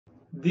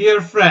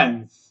Dear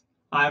friends,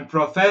 I'm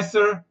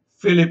Professor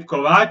Filip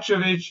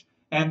Kovacevic,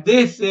 and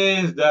this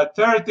is the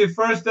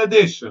 31st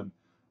edition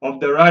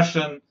of the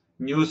Russian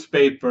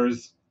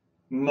newspaper's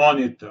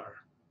Monitor.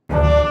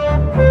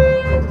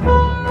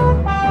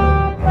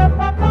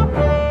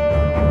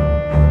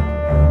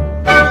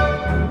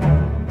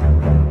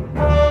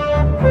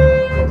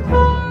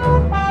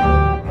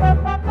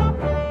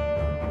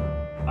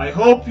 I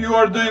hope you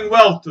are doing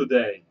well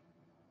today.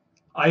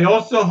 I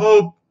also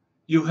hope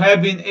you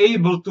have been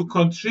able to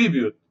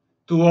contribute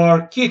to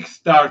our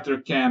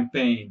Kickstarter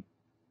campaign.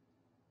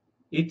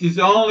 It is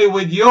only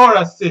with your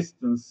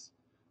assistance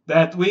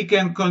that we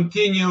can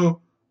continue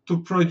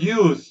to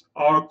produce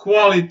our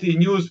quality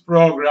news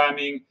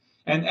programming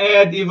and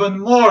add even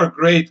more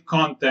great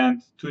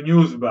content to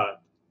Newsbud.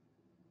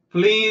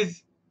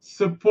 Please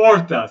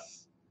support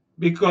us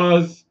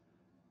because,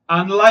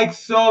 unlike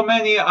so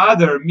many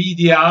other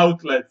media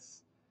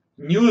outlets,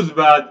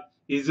 Newsbud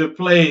is a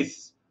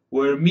place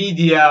where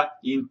media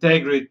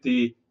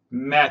integrity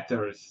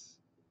matters.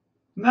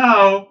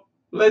 Now,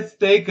 let's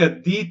take a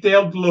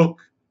detailed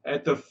look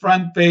at the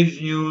front page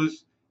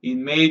news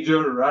in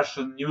major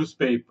Russian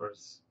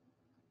newspapers.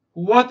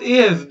 What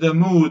is the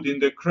mood in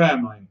the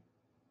Kremlin?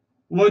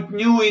 What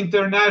new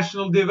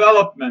international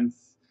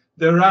developments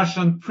the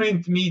Russian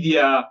print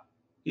media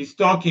is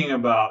talking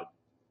about?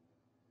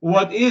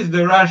 What is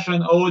the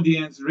Russian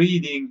audience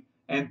reading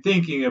and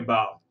thinking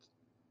about?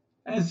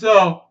 And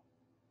so,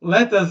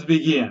 let us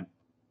begin.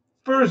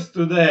 First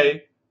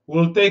today,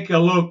 we'll take a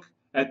look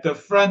at the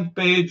front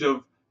page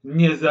of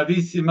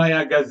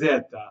Nezavisimaya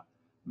Gazeta,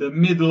 the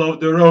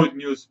middle-of-the-road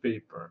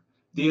newspaper,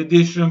 the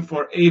edition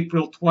for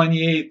April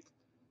 28,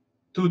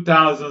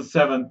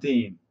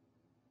 2017.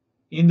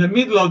 In the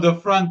middle of the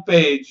front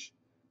page,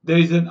 there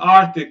is an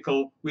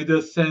article with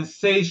a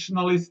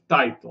sensationalist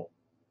title.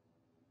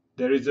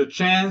 There is a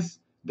chance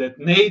that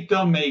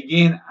NATO may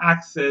gain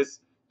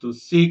access to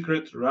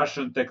secret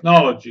Russian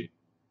technology.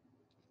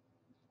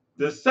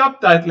 The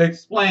subtitle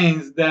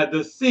explains that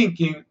the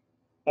sinking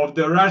of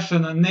the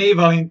Russian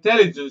naval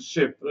intelligence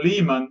ship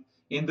Liman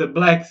in the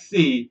Black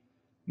Sea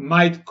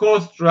might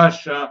cost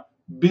Russia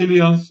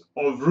billions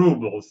of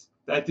rubles,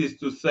 that is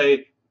to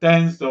say,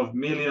 tens of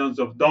millions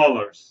of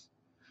dollars.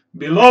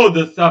 Below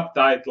the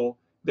subtitle,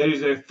 there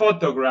is a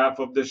photograph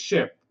of the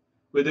ship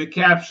with a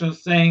caption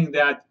saying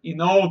that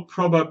in all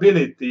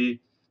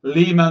probability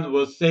Liman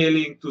was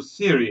sailing to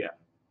Syria.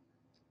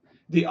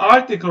 The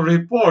article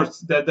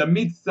reports that the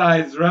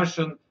mid-sized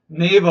Russian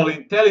naval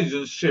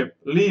intelligence ship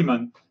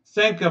Liman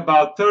sank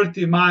about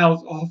 30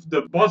 miles off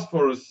the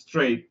Bosphorus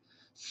Strait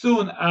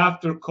soon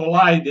after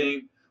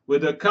colliding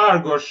with a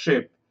cargo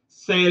ship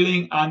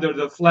sailing under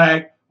the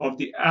flag of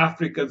the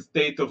African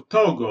state of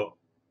Togo.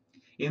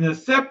 In a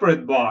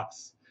separate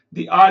box,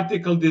 the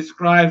article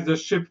describes the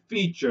ship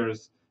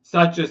features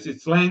such as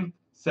its length,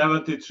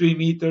 73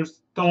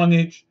 meters,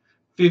 tonnage,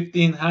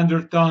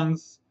 1,500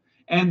 tons,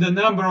 and the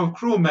number of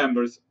crew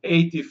members,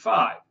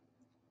 85.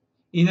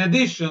 In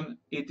addition,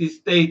 it is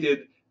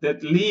stated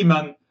that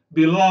Liman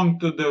belonged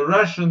to the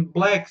Russian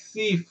Black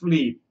Sea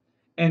Fleet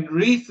and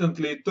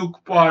recently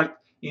took part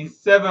in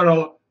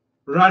several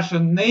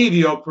Russian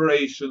Navy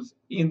operations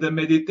in the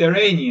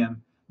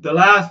Mediterranean, the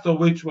last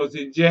of which was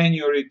in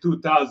January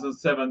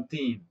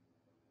 2017.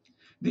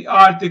 The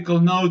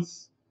article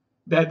notes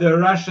that the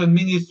Russian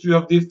Ministry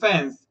of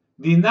Defense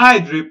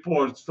denied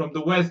reports from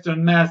the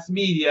Western mass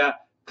media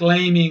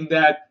claiming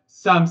that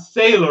some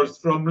sailors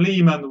from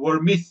Liman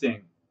were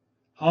missing.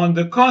 On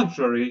the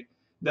contrary,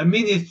 the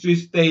ministry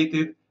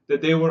stated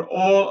that they were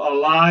all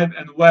alive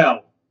and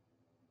well.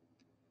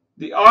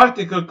 The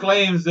article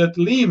claims that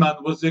Liman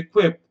was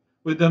equipped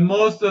with the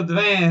most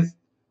advanced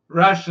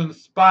Russian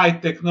spy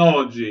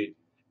technology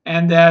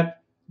and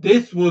that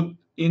this would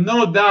in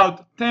no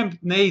doubt tempt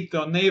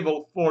NATO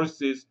naval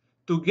forces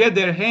to get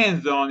their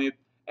hands on it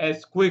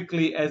as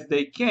quickly as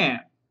they can.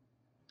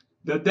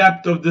 The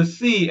depth of the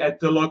sea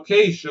at the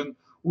location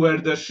where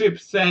the ship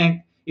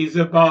sank is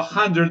about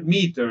 100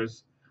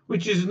 meters,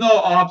 which is no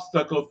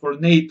obstacle for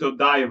NATO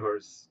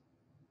divers.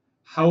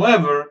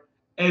 However,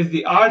 as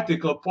the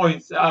article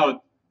points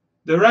out,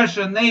 the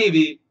Russian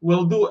Navy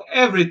will do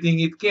everything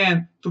it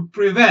can to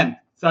prevent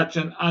such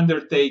an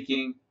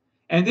undertaking,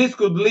 and this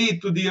could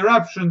lead to the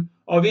eruption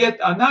of yet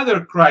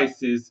another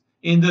crisis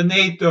in the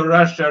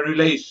NATO-Russia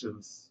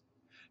relations.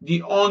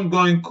 The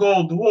ongoing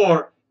Cold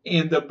War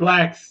in the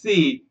Black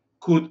Sea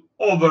could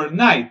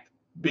overnight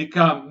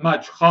become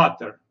much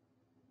hotter.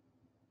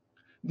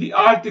 The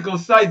article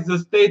cites the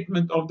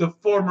statement of the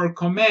former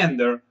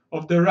commander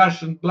of the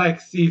Russian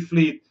Black Sea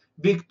Fleet,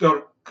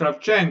 Viktor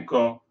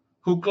Kravchenko,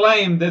 who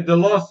claimed that the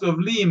loss of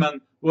Liman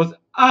was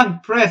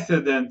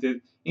unprecedented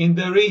in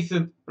the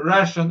recent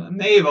Russian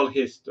naval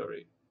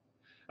history.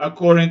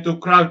 According to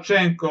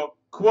Kravchenko,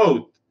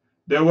 quote,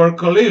 "There were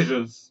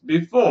collisions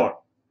before,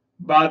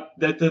 but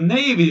that the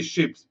Navy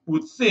ships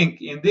would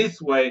sink in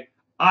this way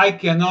I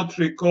cannot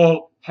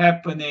recall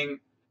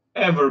happening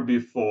ever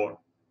before."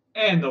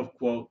 End of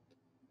quote.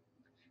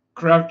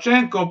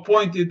 Kravchenko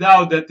pointed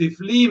out that if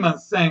Liman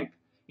sank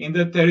in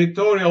the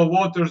territorial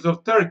waters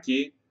of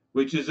Turkey,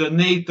 which is a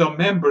NATO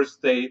member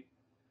state,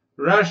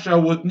 Russia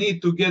would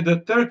need to get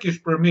the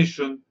Turkish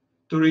permission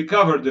to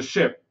recover the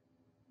ship.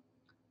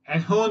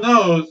 And who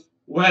knows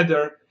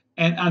whether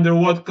and under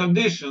what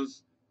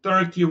conditions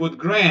Turkey would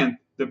grant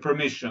the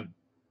permission.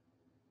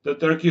 The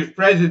Turkish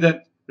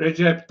President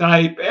Recep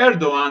Tayyip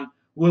Erdogan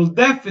will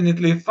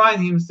definitely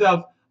find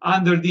himself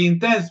under the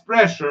intense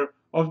pressure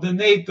of the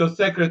NATO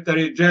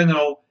Secretary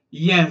General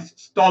Jens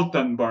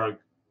Stoltenberg.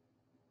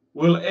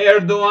 Will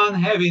Erdogan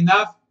have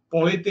enough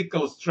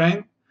political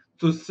strength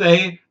to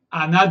say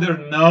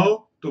another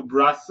no to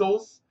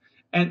Brussels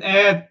and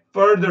add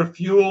further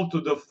fuel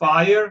to the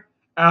fire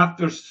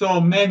after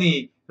so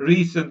many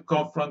recent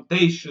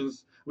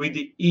confrontations with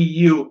the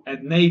EU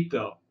and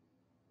NATO?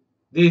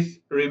 This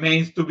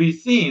remains to be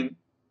seen.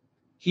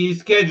 He is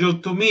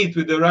scheduled to meet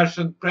with the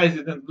Russian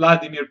President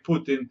Vladimir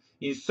Putin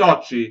in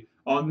Sochi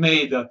on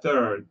May the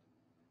 3rd.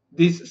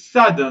 This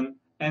sudden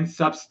and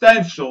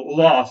substantial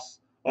loss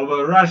of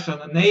a Russian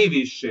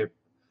Navy ship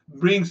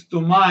brings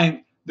to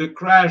mind the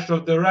crash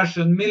of the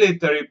Russian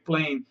military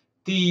plane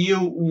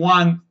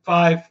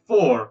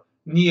Tu-154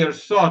 near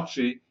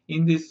Sochi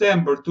in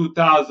December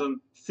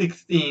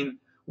 2016,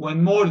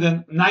 when more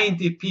than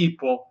 90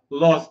 people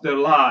lost their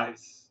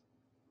lives.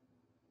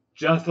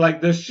 Just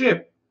like the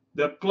ship,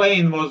 the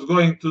plane was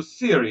going to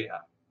Syria.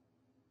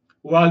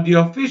 While the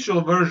official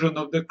version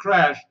of the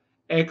crash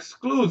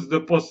excludes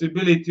the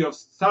possibility of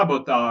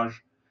sabotage,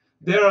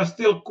 there are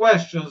still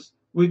questions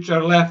which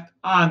are left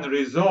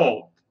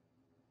unresolved.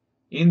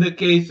 In the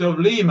case of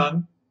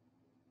Liman,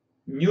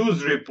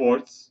 news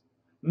reports,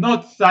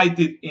 not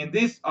cited in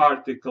this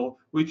article,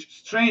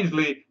 which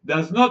strangely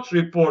does not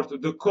report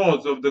the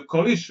cause of the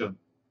collision,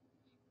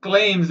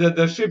 claims that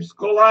the ships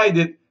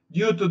collided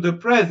due to the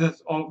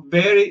presence of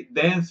very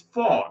dense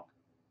fog.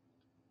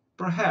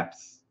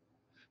 Perhaps,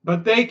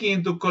 but taking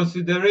into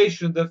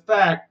consideration the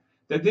fact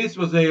that this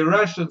was a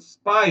Russian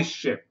spy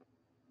ship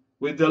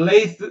with the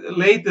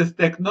latest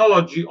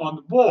technology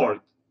on board,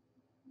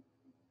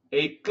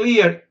 a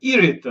clear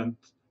irritant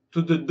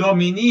to the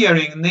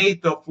domineering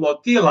NATO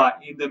flotilla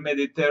in the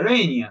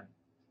Mediterranean,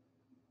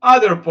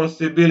 other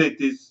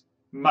possibilities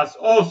must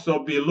also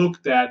be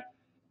looked at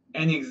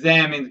and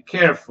examined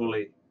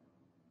carefully.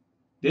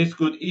 This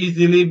could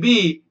easily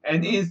be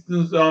an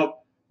instance of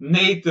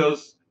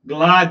NATO's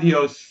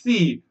Gladius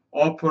Sea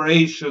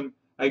operation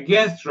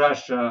against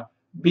Russia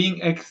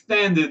being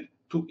extended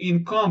to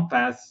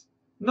encompass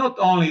not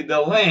only the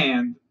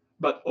land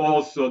but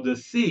also the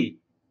sea.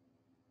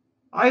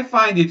 I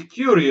find it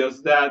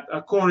curious that,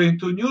 according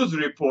to news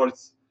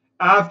reports,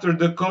 after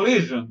the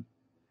collision,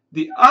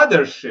 the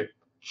other ship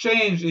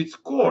changed its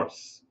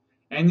course,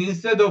 and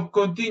instead of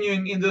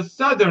continuing in the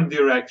southern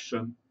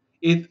direction,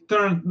 it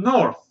turned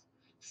north,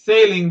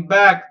 sailing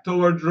back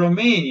toward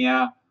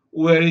Romania,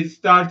 where it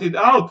started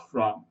out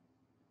from.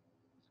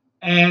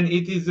 And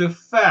it is a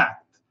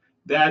fact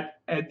that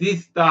at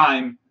this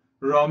time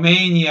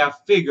Romania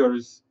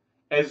figures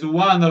as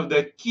one of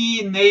the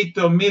key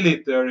NATO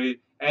military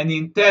and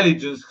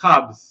intelligence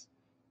hubs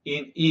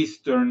in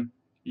Eastern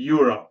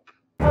Europe.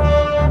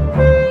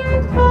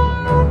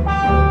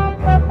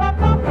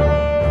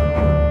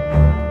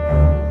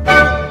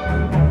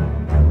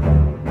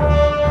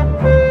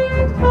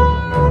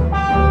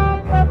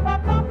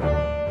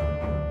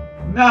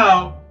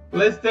 Now,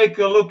 let's take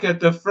a look at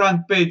the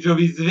front page of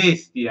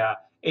Izvestia,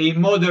 a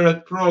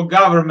moderate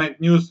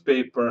pro-government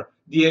newspaper,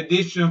 the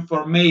edition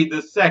for May the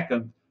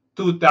 2nd,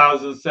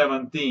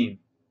 2017.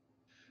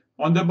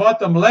 On the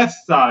bottom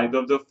left side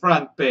of the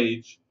front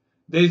page,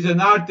 there is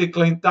an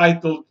article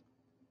entitled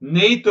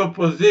NATO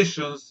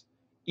Positions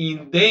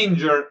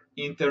Endanger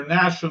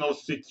International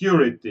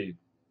Security.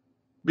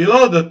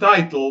 Below the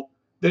title,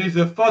 there is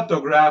a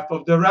photograph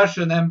of the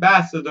Russian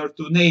ambassador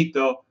to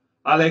NATO,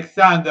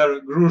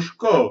 Alexander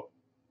Grushko,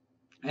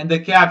 and the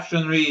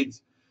caption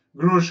reads,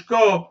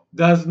 "Grushko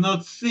does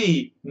not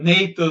see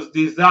NATO's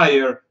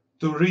desire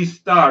to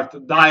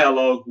restart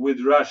dialogue with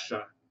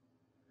Russia."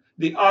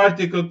 The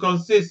article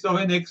consists of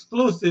an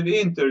exclusive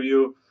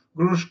interview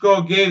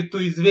Grushko gave to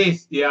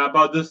Izvestia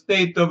about the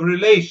state of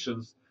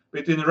relations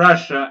between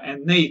Russia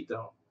and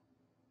NATO.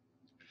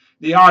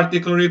 The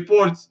article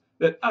reports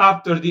that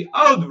after the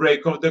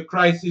outbreak of the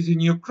crisis in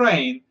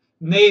Ukraine,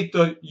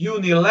 NATO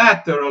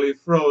unilaterally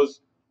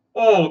froze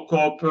all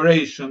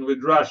cooperation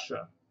with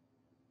Russia.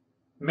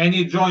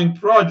 Many joint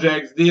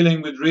projects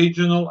dealing with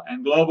regional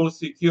and global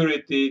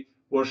security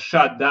were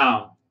shut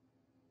down.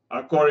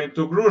 According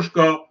to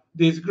Grushko,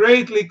 this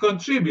greatly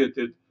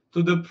contributed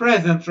to the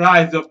present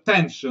rise of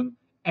tension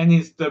and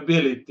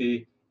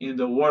instability in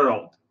the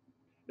world.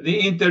 The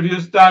interview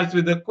starts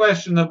with a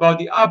question about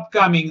the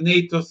upcoming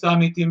NATO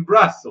summit in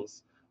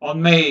Brussels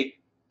on May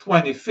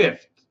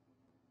 25th.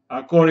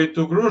 According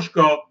to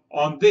Grushko,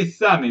 on this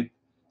summit,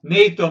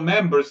 NATO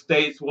member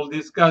states will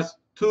discuss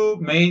two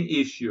main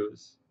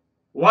issues.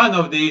 One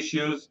of the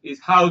issues is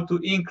how to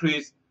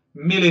increase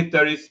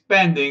military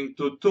spending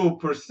to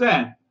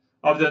 2%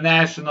 of the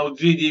national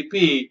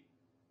GDP,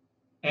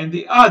 and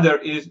the other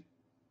is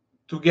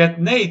to get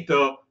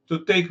NATO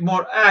to take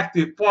more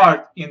active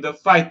part in the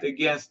fight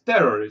against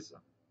terrorism.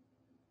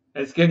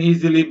 As can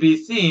easily be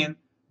seen,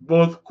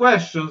 both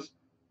questions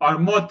are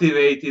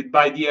motivated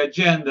by the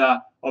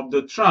agenda of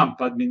the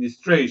Trump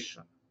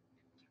administration.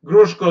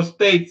 Grushko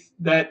states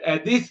that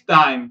at this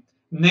time,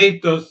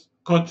 NATO's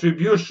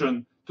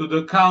contribution to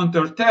the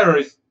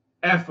counter-terrorist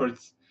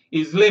efforts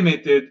is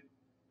limited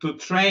to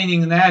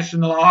training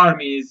national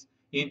armies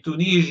in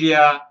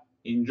Tunisia,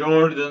 in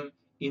Jordan,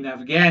 in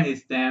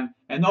Afghanistan,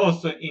 and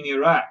also in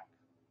Iraq.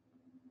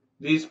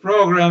 These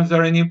programs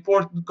are an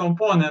important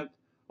component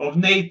of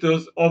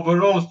NATO's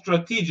overall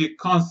strategic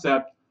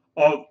concept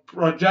of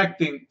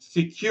projecting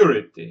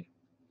security.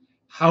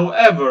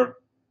 However,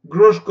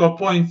 Grushko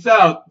points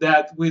out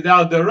that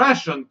without the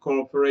Russian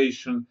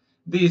cooperation,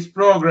 these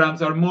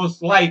programs are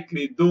most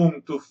likely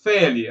doomed to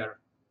failure.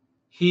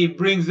 He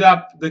brings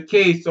up the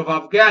case of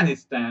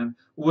Afghanistan,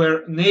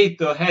 where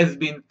NATO has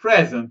been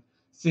present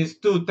since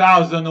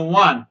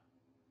 2001,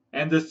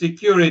 and the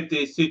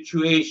security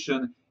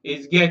situation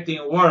is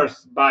getting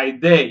worse by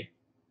day.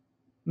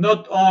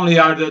 Not only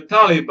are the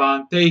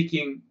Taliban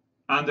taking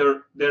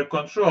under their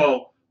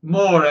control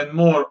more and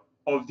more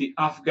of the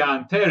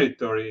Afghan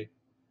territory,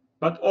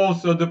 but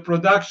also the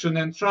production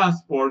and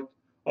transport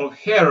of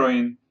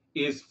heroin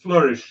is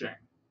flourishing.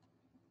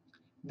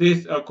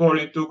 This,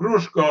 according to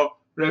Grushko,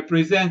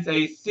 represents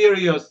a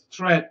serious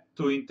threat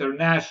to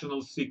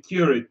international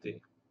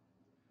security.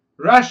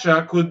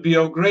 Russia could be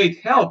of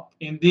great help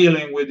in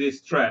dealing with this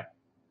threat,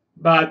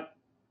 but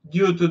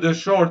due to the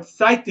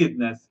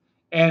short-sightedness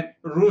and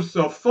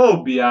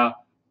Russophobia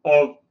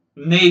of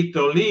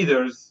NATO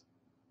leaders,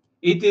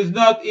 it is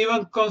not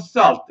even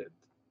consulted.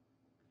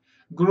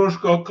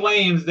 Grushko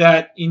claims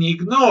that in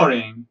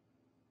ignoring,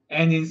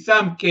 and in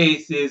some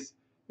cases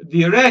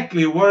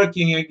directly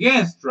working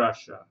against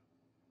Russia,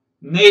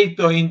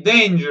 NATO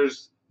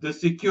endangers the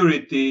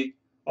security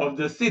of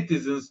the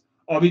citizens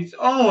of its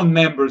own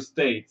member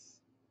states.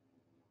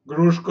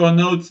 Grushko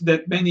notes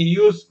that many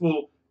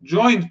useful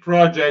joint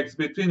projects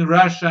between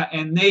Russia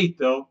and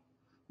NATO,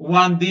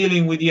 one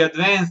dealing with the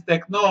advanced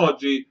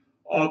technology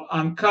of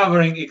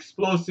uncovering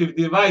explosive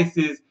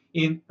devices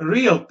in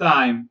real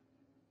time,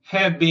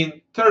 have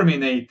been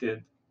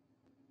terminated.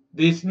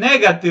 This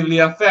negatively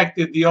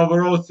affected the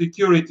overall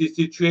security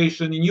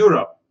situation in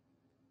Europe.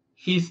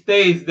 He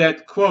states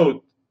that,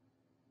 quote,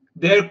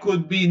 "There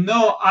could be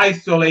no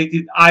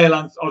isolated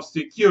islands of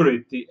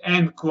security,"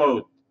 end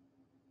quote,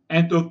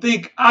 and to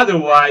think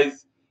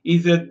otherwise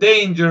is a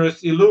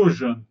dangerous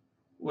illusion,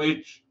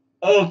 which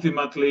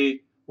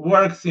ultimately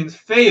works in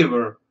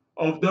favor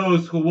of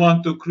those who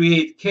want to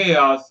create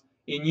chaos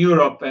in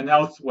Europe and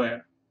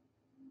elsewhere.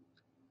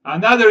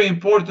 Another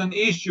important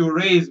issue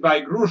raised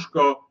by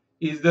Grushko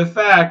is the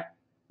fact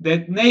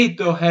that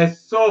NATO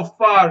has so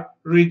far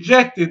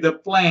rejected the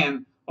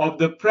plan of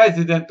the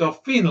President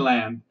of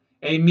Finland,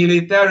 a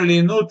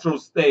militarily neutral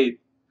state,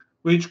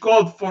 which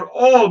called for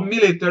all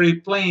military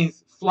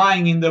planes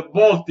flying in the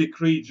Baltic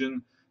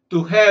region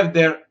to have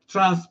their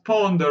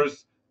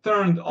transponders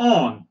turned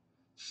on,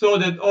 so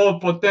that all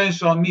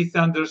potential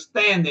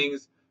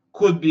misunderstandings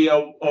could be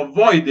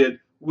avoided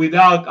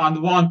without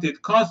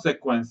unwanted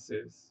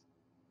consequences.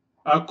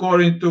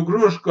 According to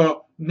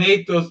Grushko,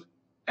 NATO's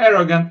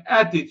arrogant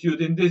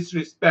attitude in this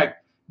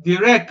respect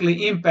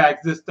directly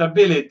impacts the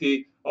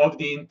stability of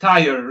the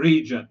entire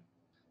region.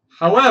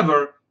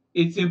 However,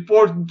 it's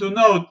important to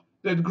note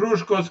that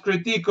Grushko's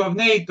critique of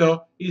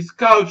NATO is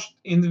couched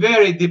in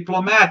very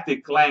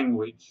diplomatic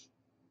language.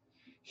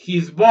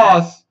 His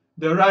boss,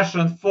 the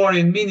Russian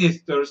Foreign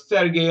Minister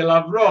Sergei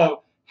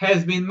Lavrov,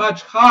 has been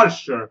much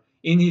harsher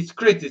in his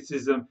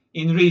criticism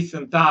in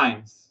recent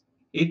times.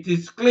 It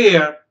is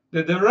clear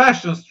that the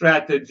Russian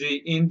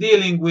strategy in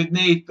dealing with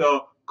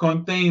NATO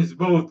contains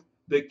both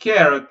the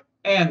carrot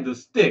and the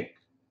stick.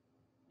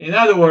 In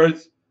other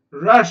words,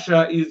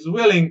 Russia is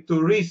willing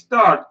to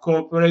restart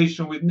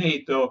cooperation with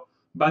NATO,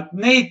 but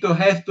NATO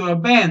has to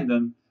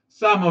abandon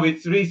some of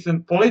its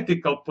recent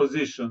political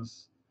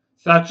positions,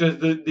 such as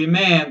the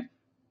demand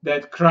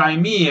that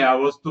Crimea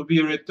was to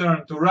be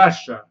returned to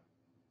Russia.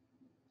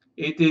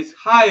 It is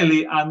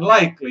highly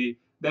unlikely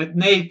that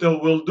NATO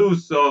will do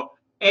so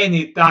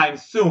anytime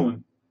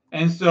soon,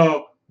 and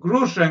so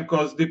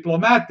Grushenko's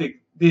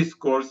diplomatic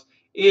discourse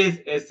is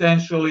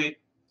essentially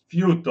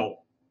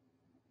futile.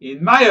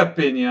 In my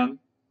opinion,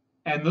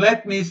 and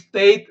let me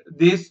state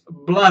this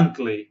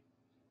bluntly,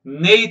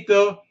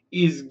 NATO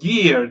is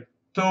geared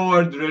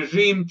toward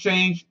regime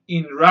change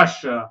in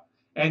Russia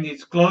and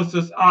its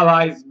closest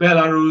allies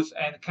Belarus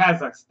and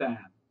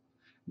Kazakhstan.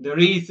 The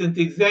recent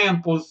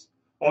examples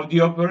of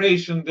the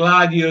Operation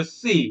Gladius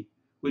Sea,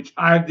 which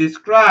are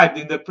described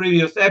in the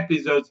previous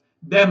episodes,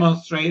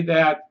 demonstrate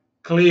that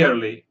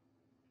clearly.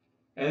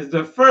 As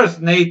the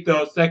first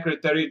NATO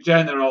Secretary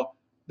General,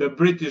 the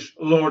British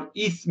Lord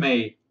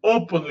Ismay,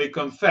 openly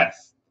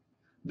confessed,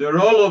 the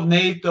role of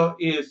NATO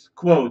is,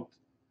 quote,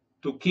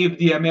 "to keep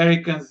the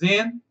Americans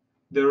in,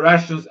 the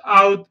Russians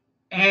out,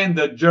 and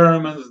the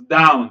Germans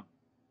down."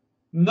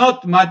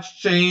 Not much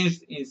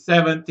changed in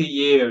 70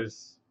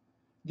 years.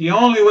 The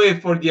only way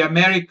for the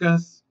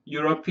Americans,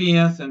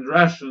 Europeans, and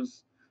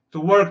Russians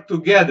to work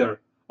together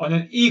on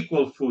an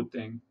equal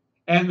footing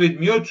and with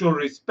mutual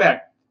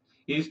respect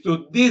is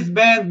to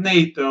disband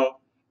NATO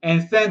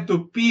and send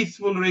to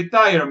peaceful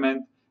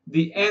retirement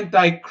the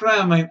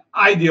anti-Kremlin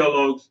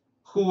ideologues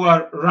who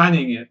are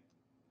running it.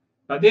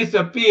 But this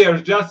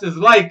appears just as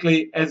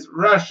likely as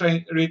Russia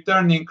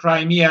returning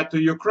Crimea to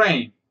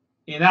Ukraine.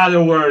 In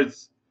other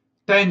words,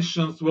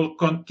 tensions will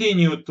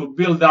continue to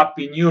build up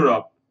in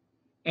Europe,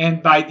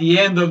 and by the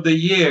end of the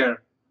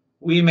year,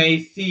 we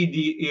may see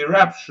the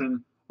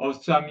eruption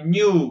of some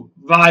new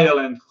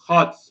violent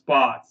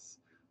hotspots.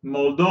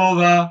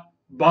 Moldova,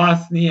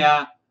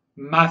 Bosnia,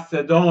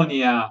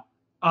 Macedonia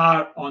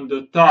are on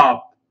the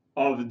top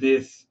of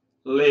this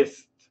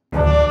list.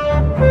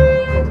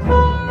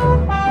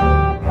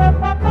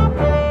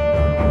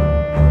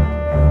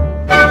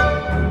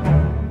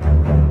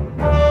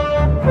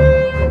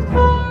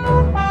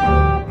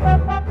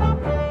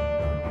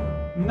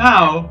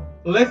 Now,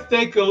 let's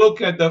take a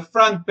look at the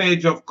front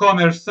page of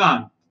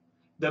Kommersant,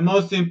 the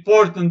most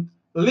important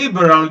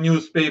liberal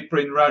newspaper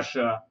in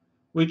Russia,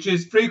 which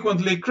is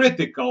frequently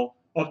critical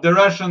of the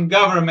Russian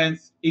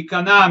government's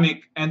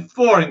economic and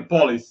foreign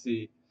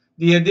policy,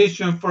 the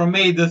edition for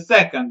May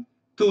 2nd,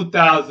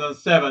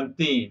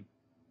 2017.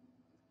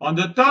 On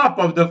the top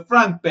of the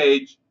front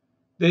page,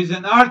 there is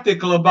an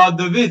article about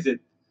the visit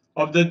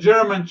of the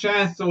German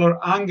Chancellor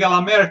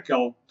Angela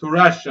Merkel to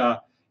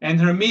Russia and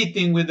her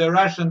meeting with the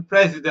Russian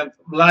President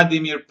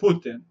Vladimir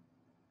Putin.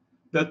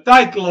 The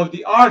title of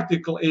the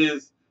article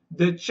is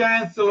 "The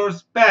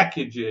Chancellor's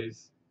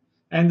Packages,"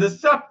 and the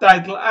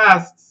subtitle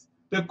asks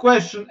the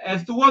question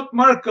as to what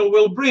Merkel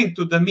will bring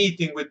to the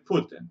meeting with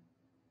Putin.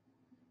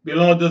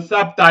 Below the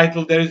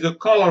subtitle, there is a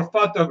color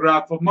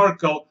photograph of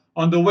Merkel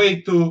on the way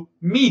to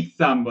meet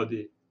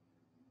somebody,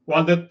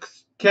 while the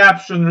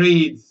caption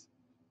reads,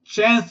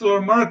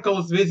 "Chancellor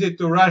Merkel's visit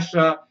to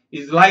Russia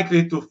is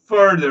likely to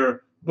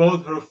further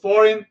both her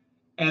foreign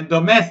and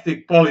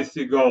domestic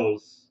policy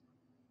goals."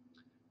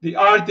 The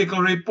article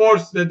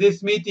reports that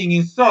this meeting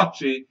in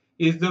Sochi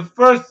is the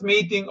first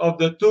meeting of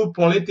the two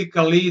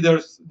political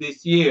leaders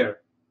this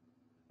year.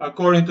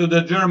 According to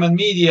the German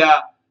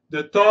media,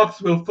 the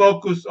talks will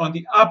focus on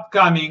the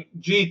upcoming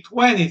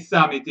G20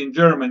 summit in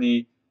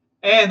Germany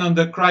and on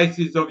the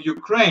crisis of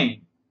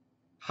Ukraine.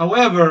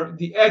 However,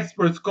 the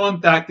experts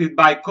contacted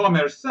by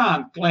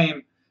Kommersant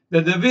claim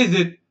that the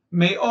visit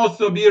may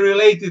also be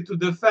related to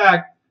the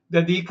fact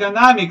that the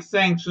economic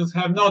sanctions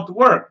have not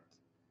worked,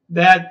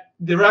 that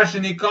the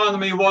Russian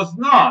economy was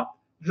not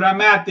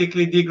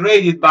dramatically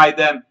degraded by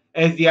them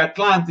as the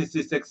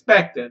Atlanticists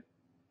expected,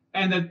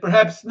 and that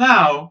perhaps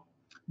now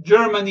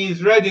Germany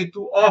is ready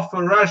to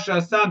offer Russia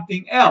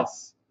something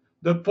else,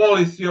 the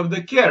policy of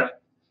the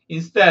carrot,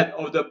 instead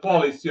of the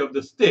policy of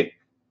the stick.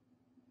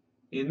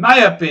 In my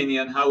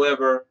opinion,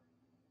 however,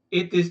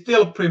 it is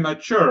still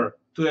premature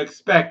to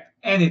expect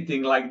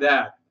anything like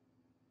that,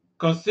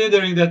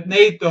 considering that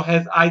NATO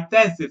has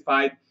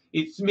intensified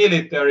its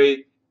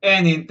military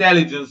and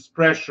intelligence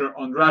pressure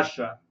on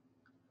Russia.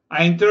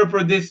 I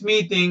interpret this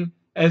meeting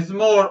as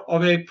more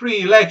of a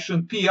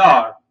pre-election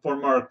PR for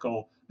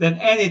Merkel than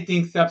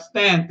anything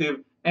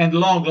substantive and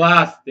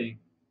long-lasting.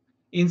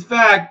 In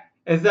fact,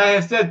 as I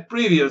have said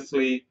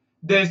previously,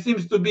 there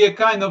seems to be a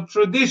kind of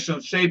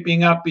tradition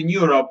shaping up in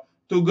Europe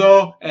to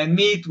go and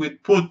meet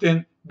with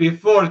Putin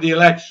before the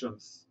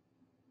elections.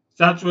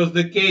 Such was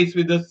the case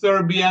with the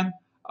Serbian,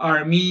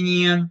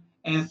 Armenian,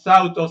 and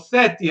South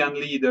Ossetian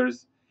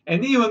leaders,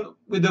 and even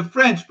with the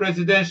French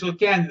presidential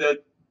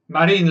candidate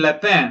Marine Le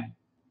Pen.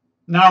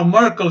 Now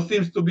Merkel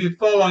seems to be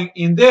following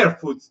in their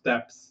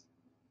footsteps.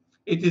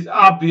 It is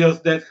obvious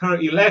that her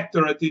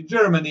electorate in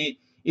Germany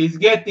is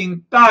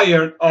getting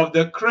tired of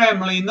the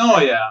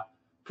Kremlinoia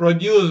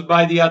produced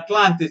by the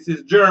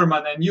Atlanticist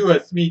German and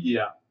US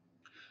media.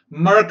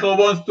 Merkel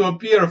wants to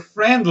appear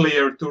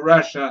friendlier to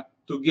Russia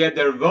to get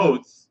their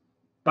votes,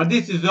 but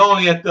this is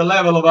only at the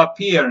level of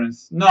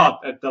appearance,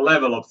 not at the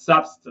level of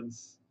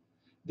substance.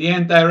 The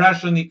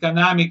anti-Russian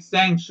economic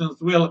sanctions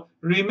will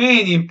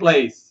remain in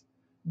place,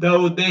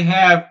 though they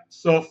have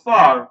so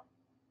far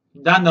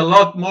done a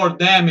lot more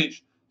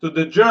damage to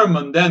the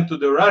German than to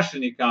the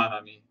Russian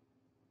economy.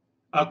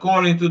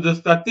 According to the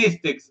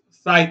statistics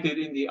cited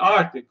in the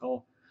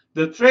article,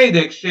 the trade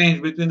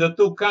exchange between the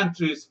two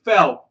countries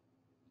fell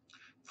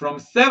from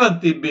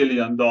 $70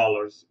 billion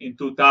in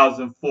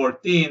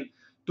 2014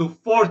 to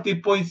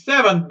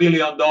 $40.7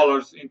 billion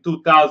in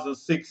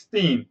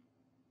 2016.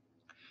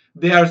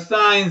 There are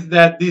signs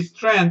that this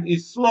trend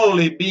is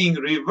slowly being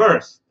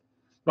reversed,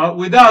 but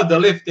without the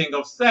lifting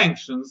of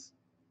sanctions,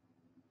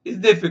 it's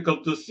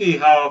difficult to see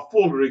how a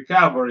full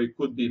recovery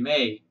could be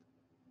made.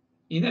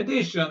 In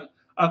addition,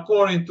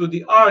 according to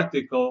the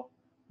article,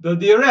 the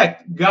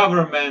direct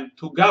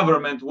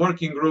government-to-government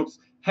working groups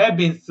have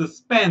been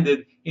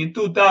suspended in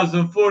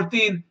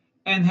 2014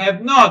 and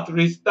have not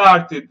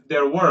restarted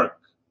their work.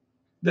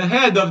 The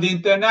head of the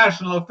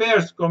International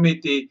Affairs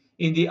Committee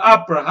in the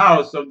upper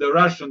house of the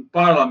Russian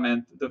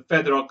parliament, the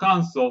Federal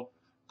Council,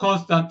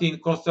 Konstantin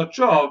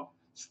Kosachev,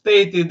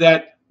 stated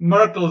that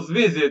Merkel's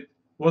visit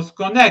was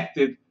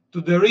connected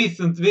to the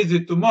recent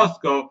visit to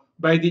Moscow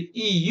by the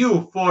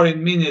EU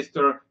Foreign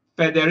Minister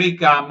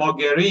Federica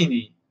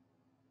Mogherini.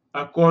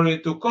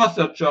 According to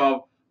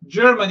Kovacevic,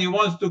 Germany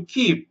wants to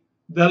keep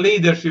the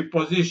leadership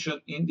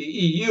position in the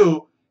EU,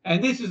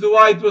 and this is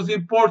why it was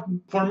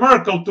important for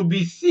Merkel to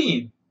be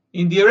seen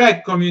in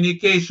direct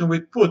communication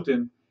with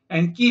Putin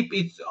and keep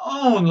its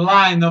own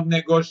line of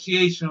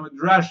negotiation with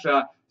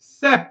Russia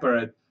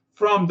separate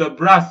from the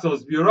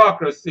Brussels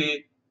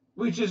bureaucracy,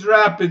 which is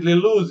rapidly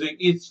losing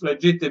its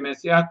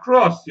legitimacy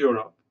across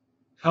Europe.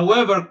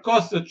 However,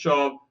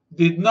 Kovacevic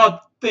did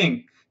not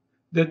think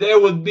that there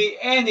would be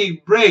any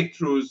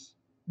breakthroughs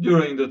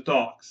during the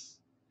talks.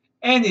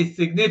 Any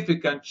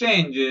significant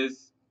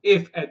changes,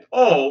 if at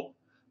all,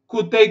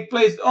 could take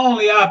place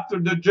only after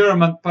the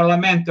German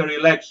parliamentary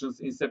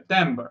elections in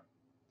September.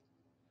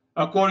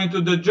 According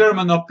to the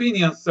German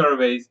opinion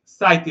surveys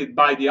cited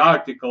by the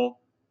article,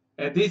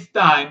 at this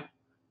time,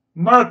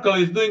 Merkel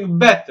is doing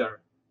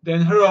better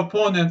than her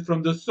opponent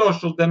from the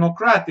Social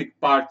Democratic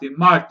Party,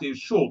 Martin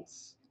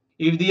Schulz.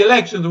 If the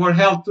elections were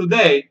held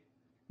today,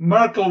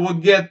 Merkel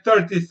would get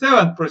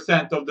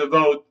 37% of the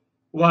vote,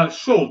 while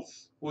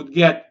Schulz would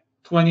get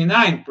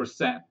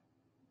 29%.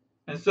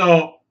 And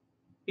so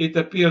it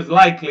appears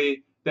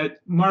likely that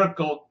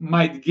Merkel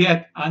might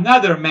get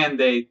another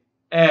mandate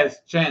as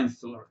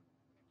chancellor.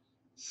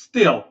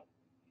 Still,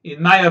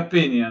 in my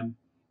opinion,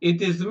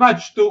 it is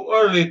much too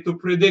early to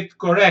predict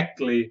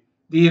correctly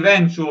the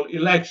eventual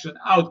election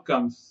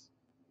outcomes,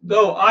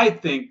 though I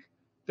think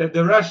that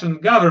the Russian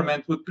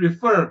government would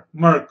prefer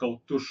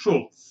Merkel to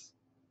Schulz.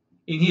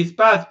 In his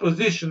past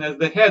position as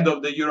the head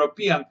of the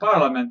European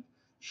Parliament,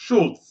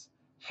 Schulz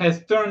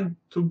has turned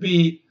to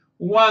be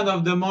one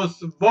of the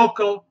most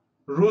vocal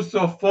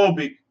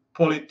Russophobic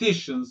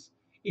politicians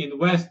in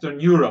Western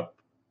Europe.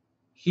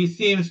 He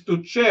seems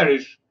to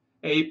cherish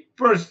a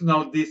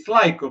personal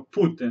dislike of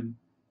Putin,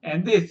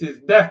 and this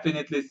is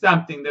definitely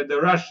something that the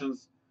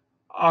Russians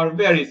are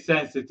very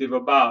sensitive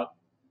about,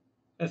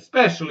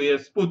 especially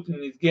as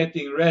Putin is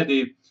getting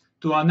ready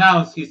to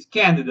announce his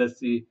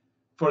candidacy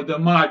for the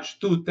March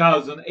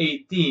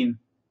 2018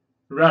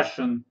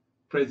 Russian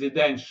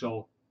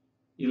presidential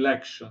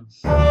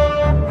elections.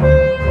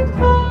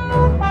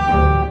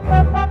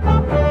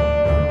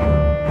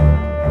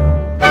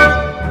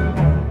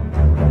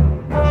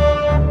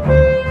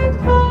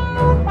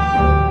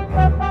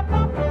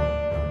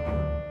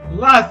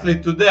 Lastly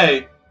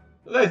today,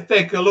 let's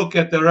take a look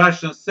at the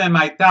Russian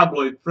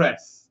semi-tabloid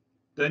press,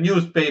 the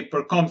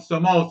newspaper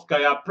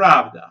Komsomolskaya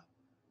Pravda,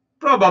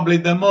 probably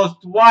the most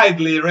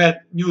widely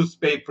read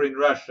newspaper in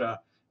Russia,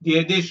 the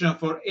edition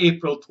for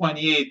April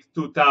 28,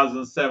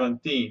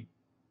 2017.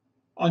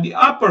 On the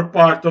upper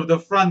part of the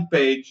front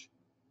page,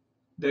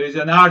 there is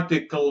an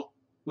article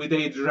with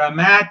a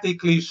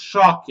dramatically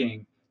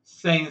shocking,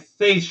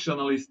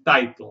 sensationalist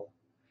title.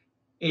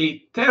 A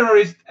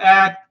terrorist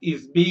act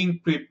is being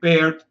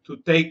prepared to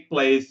take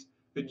place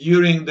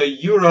during the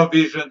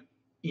Eurovision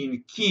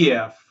in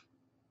Kiev.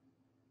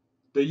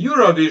 The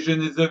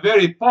Eurovision is a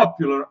very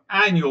popular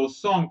annual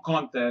song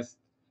contest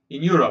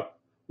in Europe,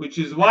 which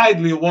is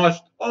widely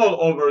watched all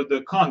over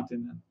the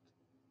continent.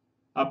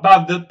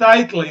 Above the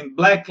title in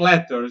black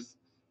letters,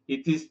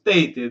 it is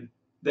stated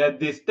that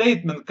this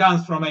statement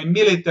comes from a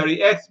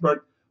military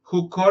expert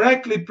who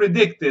correctly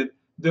predicted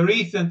the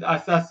recent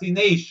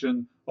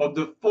assassination of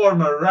the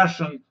former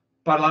Russian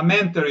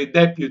parliamentary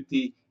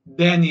deputy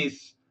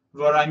Denis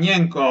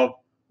Voronenko,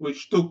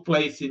 which took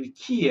place in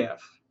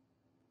Kiev.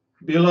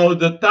 Below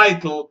the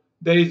title,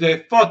 there is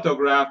a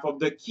photograph of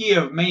the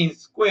Kiev main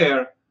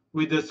square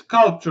with a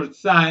sculptured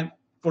sign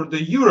for the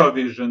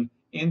Eurovision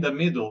in the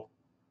middle.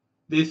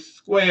 This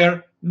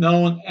square,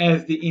 known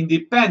as the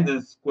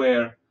Independence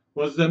Square,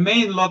 was the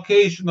main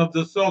location of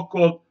the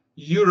so-called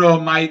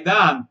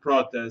Euromaidan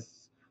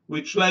protests,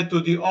 which led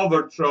to the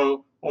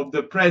overthrow of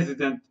the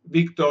president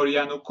Viktor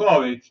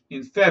Yanukovych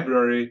in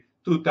February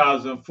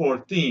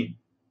 2014.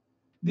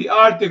 The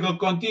article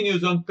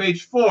continues on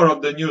page 4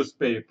 of the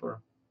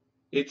newspaper.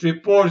 It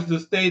reports the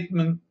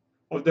statement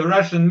of the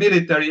Russian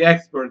military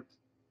expert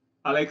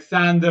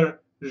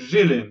Alexander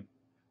Grushko,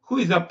 who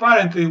is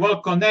apparently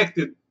well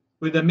connected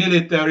with the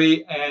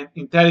military and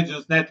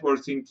intelligence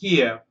networks in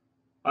Kiev.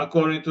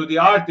 According to the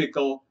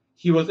article,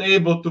 he was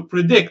able to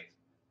predict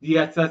the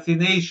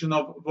assassination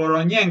of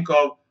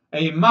Voronenko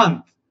a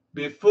month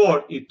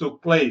before it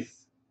took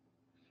place.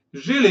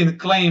 Grushko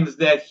claims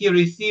that he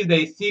received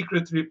a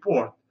secret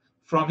report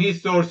from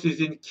his sources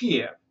in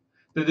Kiev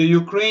that the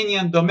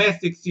Ukrainian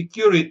Domestic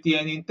Security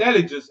and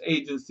Intelligence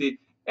Agency,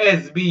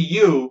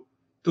 SBU,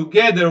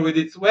 together with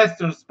its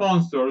Western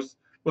sponsors,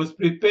 was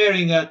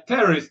preparing a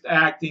terrorist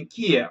act in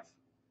Kiev.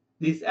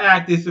 This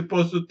act is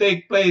supposed to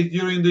take place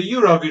during the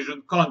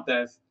Eurovision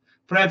contest,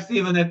 perhaps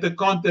even at the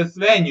contest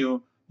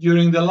venue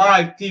during the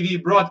live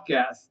TV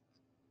broadcast.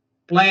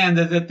 Planned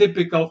as a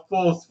typical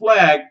false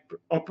flag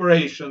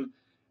operation,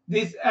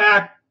 this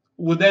act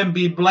would then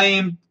be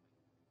blamed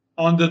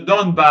on the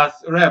Donbas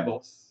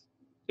rebels.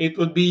 It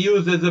would be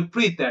used as a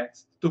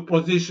pretext to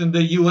position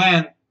the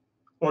UN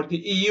or the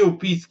EU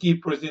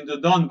peacekeepers in the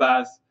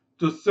Donbass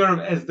to serve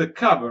as the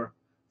cover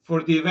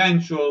for the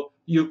eventual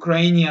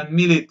Ukrainian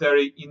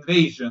military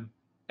invasion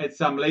at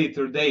some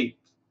later date.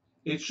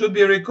 It should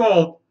be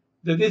recalled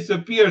that this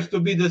appears to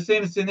be the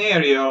same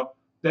scenario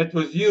that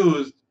was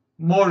used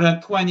more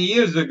than 20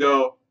 years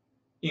ago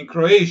in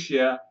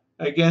Croatia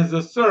against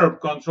the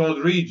Serb-controlled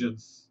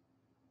regions.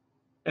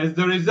 As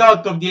the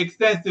result of the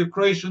extensive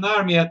Croatian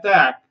army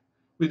attack,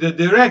 with the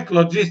direct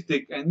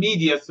logistic and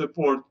media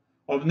support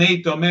of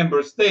NATO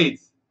member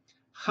states,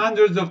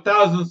 hundreds of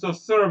thousands of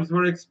Serbs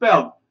were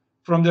expelled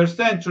from their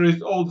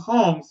centuries-old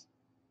homes,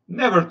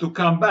 never to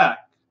come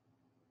back.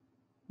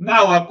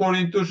 Now,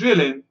 according to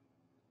Zhilin,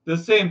 the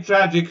same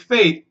tragic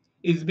fate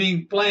is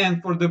being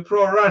planned for the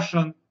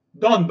pro-Russian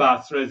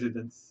Donbass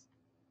residents.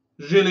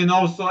 Zhilin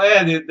also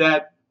added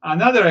that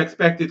another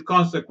expected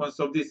consequence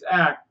of this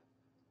act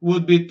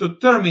would be to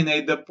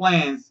terminate the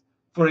plans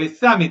for a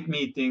summit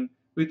meeting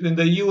between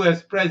the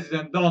US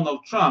President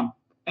Donald Trump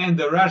and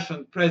the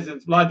Russian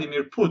President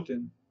Vladimir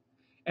Putin,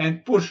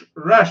 and push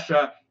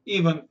Russia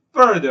even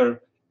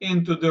further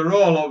into the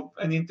role of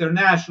an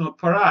international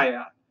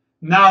pariah,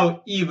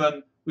 now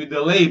even with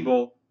the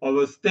label of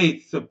a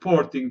state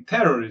supporting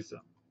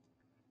terrorism.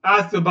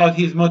 Asked about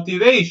his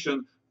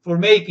motivation for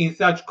making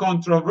such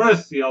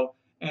controversial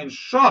and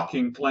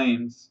shocking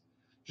claims,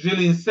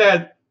 Zhilin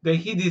said that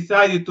he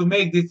decided to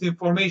make this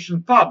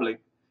information public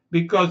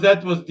because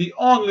that was the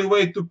only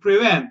way to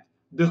prevent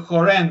the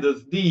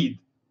horrendous deed.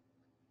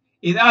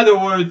 In other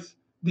words,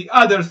 the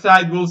other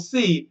side will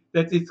see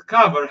that its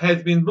cover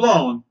has been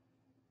blown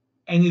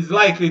and is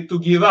likely to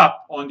give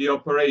up on the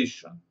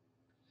operation.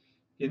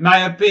 In my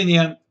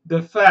opinion,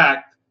 the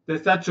fact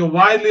that such a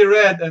widely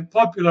read and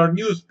popular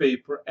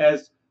newspaper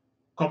as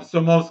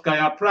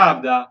Komsomolskaya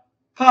Pravda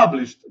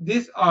published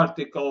this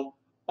article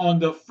on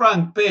the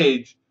front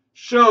page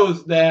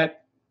shows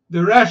that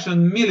the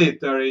Russian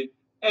military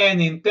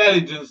and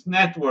intelligence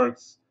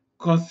networks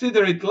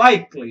consider it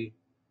likely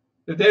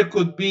that there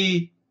could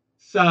be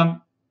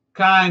some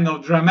kind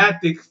of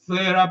dramatic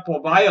flare-up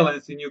of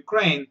violence in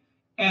Ukraine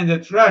and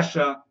that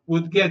Russia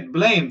would get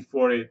blamed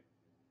for it.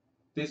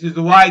 This is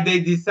why they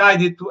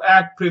decided to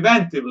act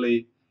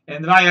preventively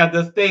and via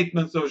the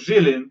statements of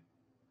Zhilin,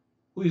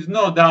 who is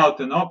no doubt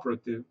an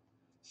operative,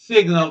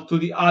 signaled to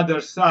the other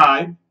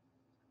side,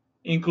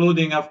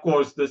 including of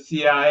course the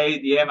CIA,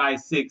 the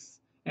MI6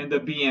 and the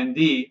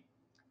BND,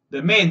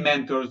 the main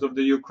mentors of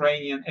the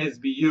Ukrainian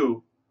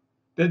SBU,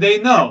 that they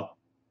know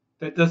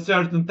that a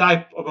certain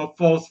type of a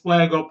false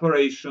flag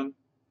operation,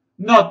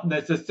 not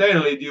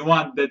necessarily the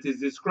one that is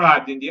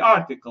described in the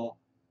article,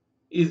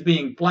 is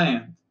being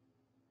planned.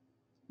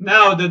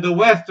 Now that the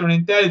Western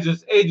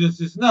intelligence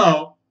agencies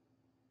know,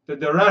 that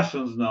the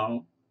Russians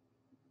know,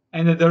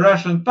 and that the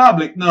Russian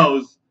public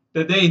knows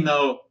that they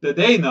know that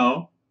they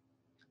know,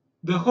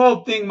 the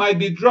whole thing might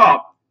be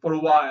dropped for a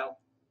while.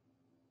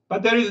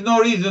 But there is no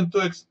reason to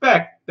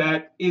expect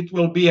that it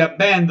will be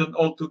abandoned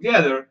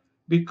altogether,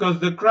 because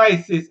the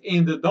crisis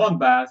in the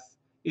Donbass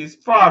is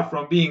far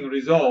from being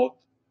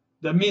resolved.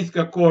 The Minsk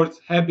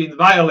Accords have been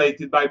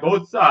violated by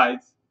both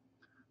sides,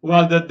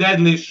 while the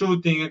deadly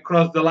shooting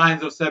across the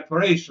lines of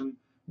separation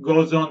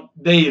goes on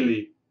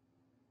daily.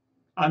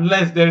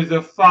 Unless there is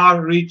a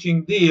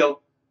far-reaching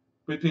deal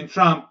between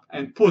Trump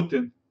and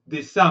Putin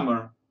this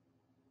summer,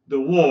 the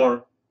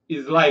war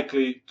is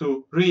likely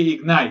to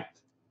reignite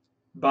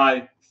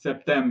by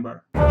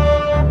September.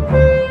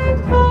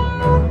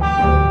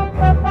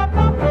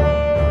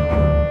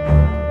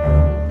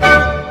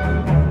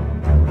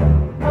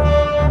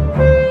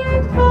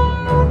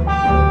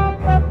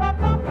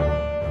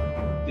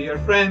 Dear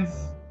friends,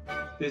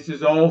 this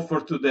is all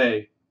for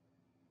today.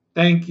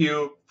 Thank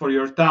you for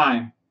your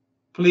time.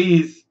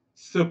 Please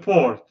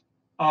support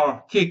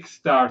our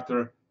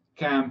Kickstarter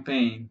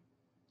campaign.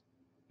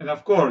 And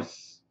of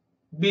course,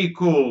 be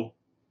cool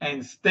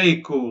and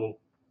stay cool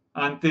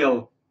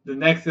until the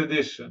next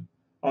edition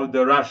of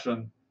the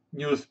Russian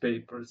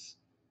newspaper's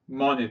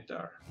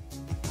Monitor.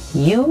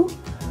 You,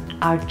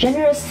 our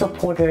generous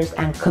supporters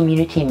and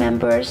community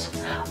members,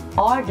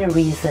 are the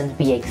reason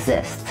we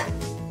exist.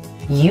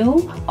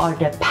 You are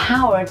the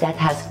power that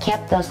has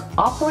kept us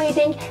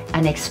operating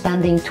and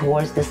expanding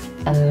towards this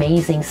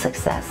amazing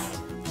success.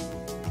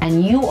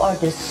 And you are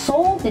the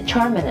sole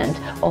determinant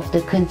of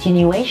the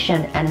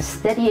continuation and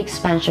steady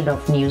expansion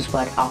of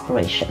Newsbud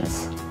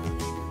operations.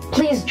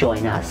 Please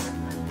join us.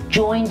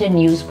 Join the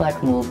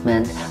Newsbud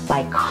movement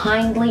by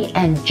kindly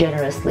and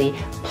generously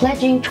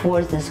pledging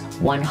towards this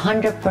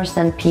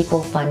 100%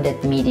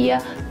 people-funded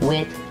media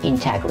with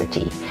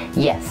integrity.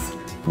 Yes,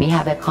 we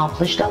have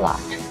accomplished a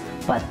lot,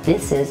 but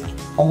this is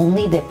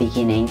only the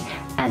beginning,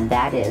 and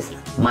that is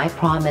my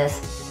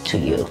promise to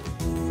you.